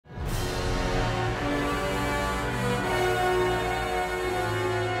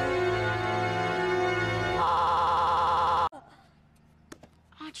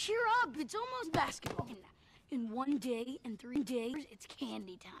It's almost basketball. In 1 day and 3 days, it's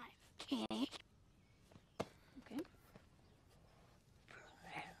candy time. Candy. Okay.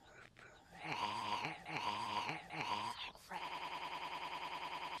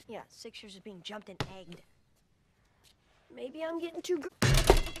 Yeah, Sixers are being jumped and egged. Maybe I'm getting too good.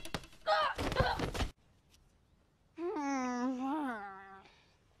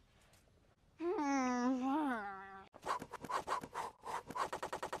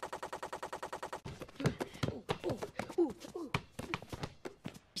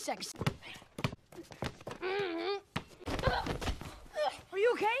 Sex. Are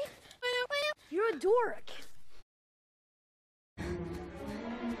you okay? You're a dork.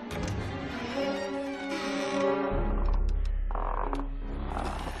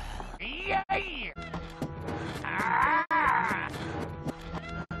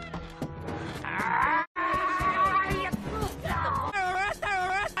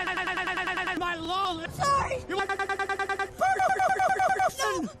 My lol. Sorry.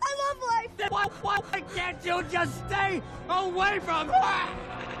 I love life. Why can't you just stay away from her?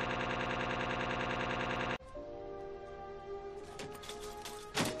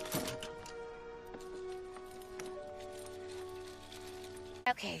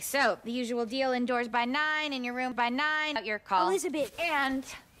 Okay, so the usual deal: indoors by 9, in your room by 9. Your call. Elizabeth. And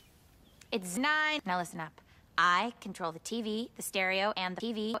it's 9. Now listen up. I control the TV, the stereo, and the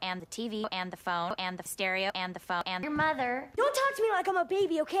TV, and the TV, and the phone, and the stereo, and the phone, and your mother. Don't talk to me like I'm a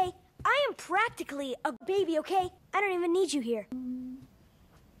baby, okay? I am practically a baby, okay? I don't even need you here.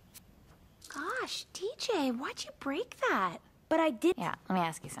 Gosh, DJ, why'd you break that? But I did. Yeah, let me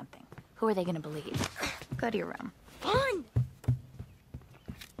ask you something. Who are they gonna believe? Go to your room. Fun.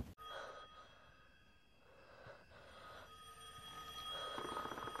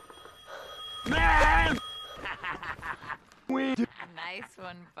 Man! Nice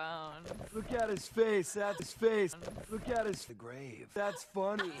one, Bone. Look at his face. That's his face. Look at his the grave. That's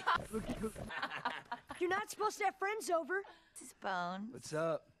funny. Look. You're not supposed to have friends over. This is Bone. What's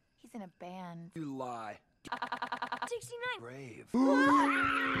up? He's in a band. You lie. 69. Grave. Now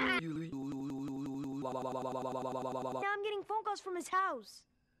I'm getting phone calls from his house.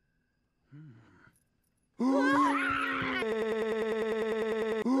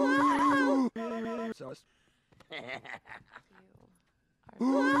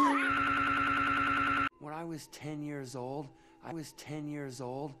 When I was 10 years old,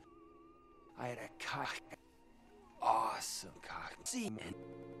 I had a cock. Awesome cock. See, man.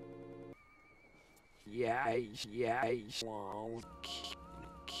 Yeah.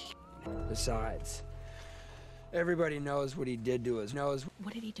 Besides, everybody knows what he did to us.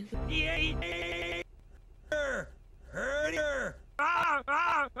 What did he do? Hurt her!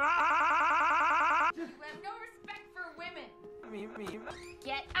 You have no respect for women.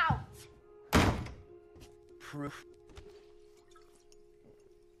 Get out. Proof.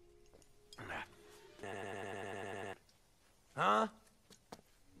 Huh?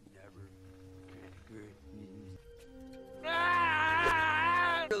 Never.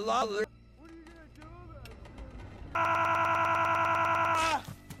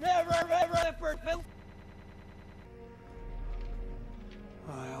 What never.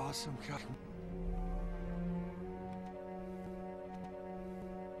 My awesome cock.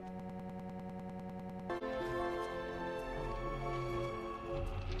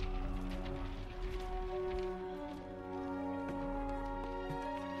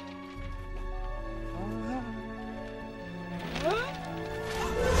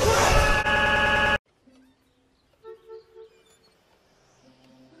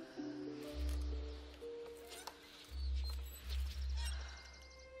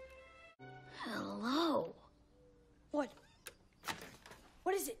 Hello. What?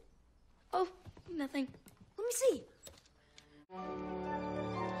 What is it? Oh, nothing. Let me see.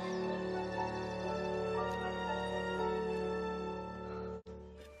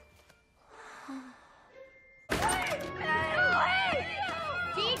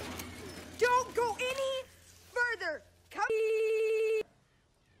 Pete? Don't go any further. Come.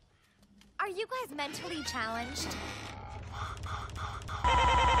 Are you guys mentally challenged?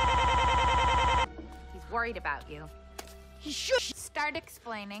 He's worried about you. He should. Start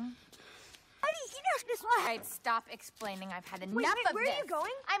explaining. This All right, stop explaining. I've had enough of where this. are you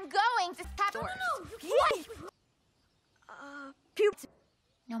going? I'm going to tap doors. No, you can't. Puke.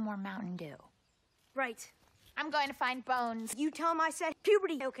 No more Mountain Dew. Right. I'm going to find Bones. You tell him I said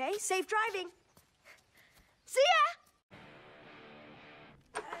puberty, okay? Safe driving. See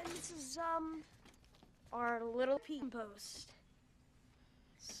ya! This is, our little pea post.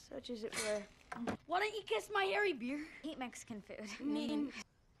 Such as it were. Why don't you kiss my hairy beer? Eat Mexican food.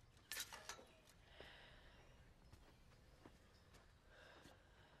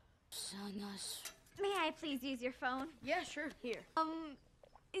 telling us. May I please use your phone? Yeah, sure. Here.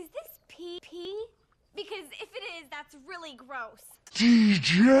 Is this pee? Because if it is, that's really gross.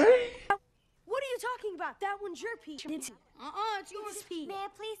 DJ? What are you talking about? That one's your pee. It's yours, pee. May I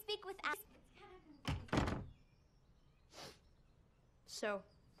please speak with So,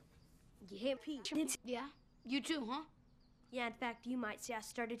 you hate pee. Yeah? You too, huh? Yeah, in fact, you might say I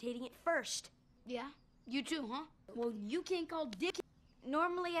started hating it first. Yeah? You too, huh? Well, you can't call Dick.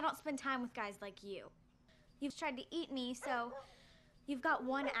 Normally, I don't spend time with guys like you. You've tried to eat me, so you've got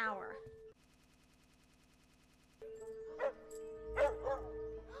 1 hour.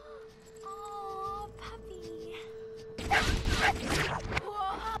 Oh, puppy.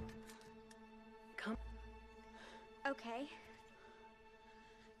 Come. Okay.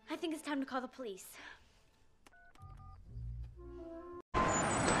 I think it's time to call the police.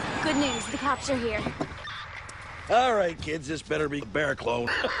 Good news, the cops are here. All right, kids, this better be a bear clone.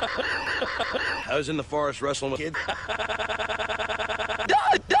 I was in the forest wrestling with kids.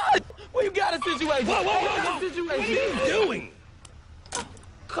 Dad! Well, you got a situation. Whoa! Situation. What are you doing?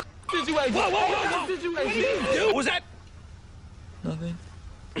 Situation. Whoa! Situation. What are you doing? What was that? Nothing.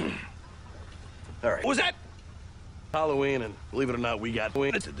 All right. What was that? Halloween, and believe it or not, we got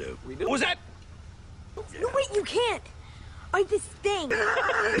to do. What was that? No, wait, you can't. This thing.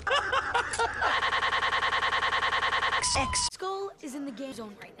 Skull is in the game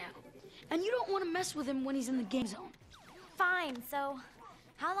zone right now. And you don't want to mess with him when he's in the game zone. Fine, so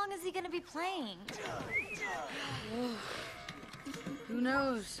how long is he gonna be playing? Who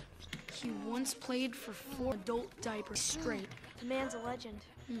knows? He once played for 4 adult diapers straight. The man's a legend.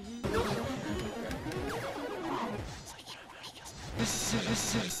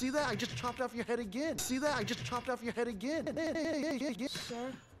 See that? I just chopped off your head again. See that? I just chopped off your head again.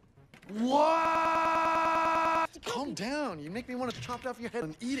 Sir? What? Calm down. You make me want to chop off your head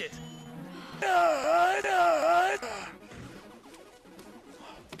and eat it.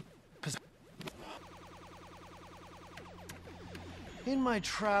 In my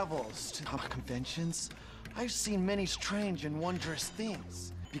travels to conventions, I've seen many strange and wondrous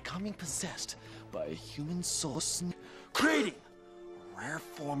things. Becoming possessed by a human soul, creating a rare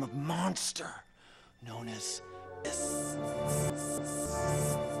form of monster known as this.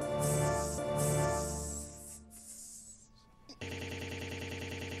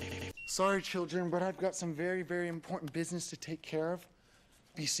 Sorry, children, but I've got some very, very important business to take care of.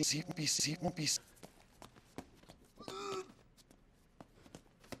 Won't be.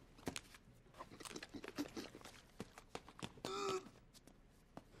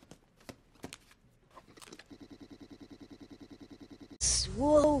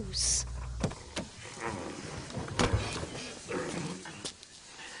 Swoos.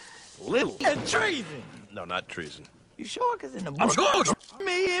 Little. And treason! No, not treason. You sure? Because in the book... I'm sure.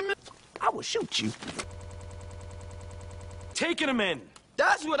 Me, I will shoot you. Taking him in.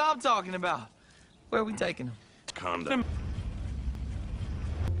 That's what I'm talking about. Where are we taking him? Condom.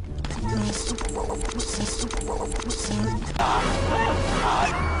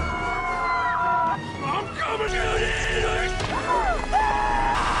 I'm coming to you!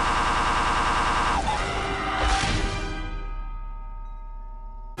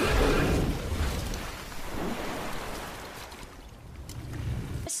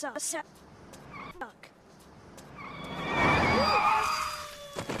 Suck.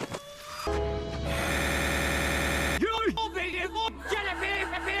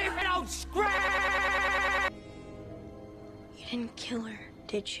 You didn't kill her,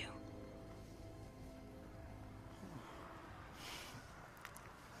 did you?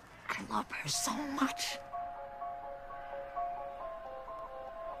 I love her so much.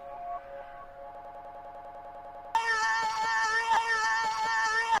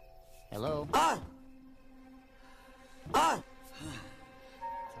 Hello?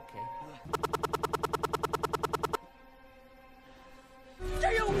 Do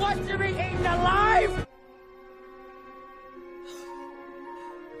you want to be eaten alive?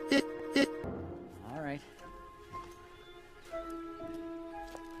 All right.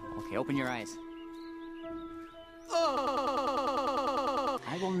 Okay, open your eyes.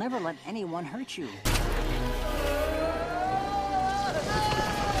 I will never let anyone hurt you.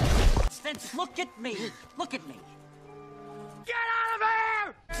 Constance, look at me. Look at me. Get out of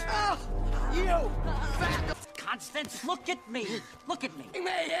here! Oh, you! Constance, look at me. Look at me.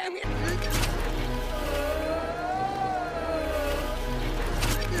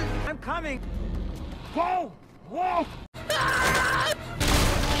 I'm coming. Whoa! Whoa!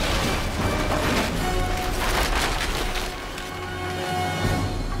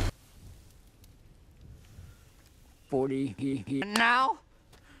 40. Now?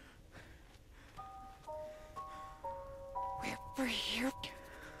 We're here.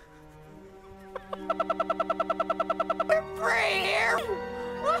 We're free here!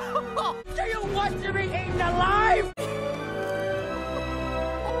 Do you want to be eaten alive?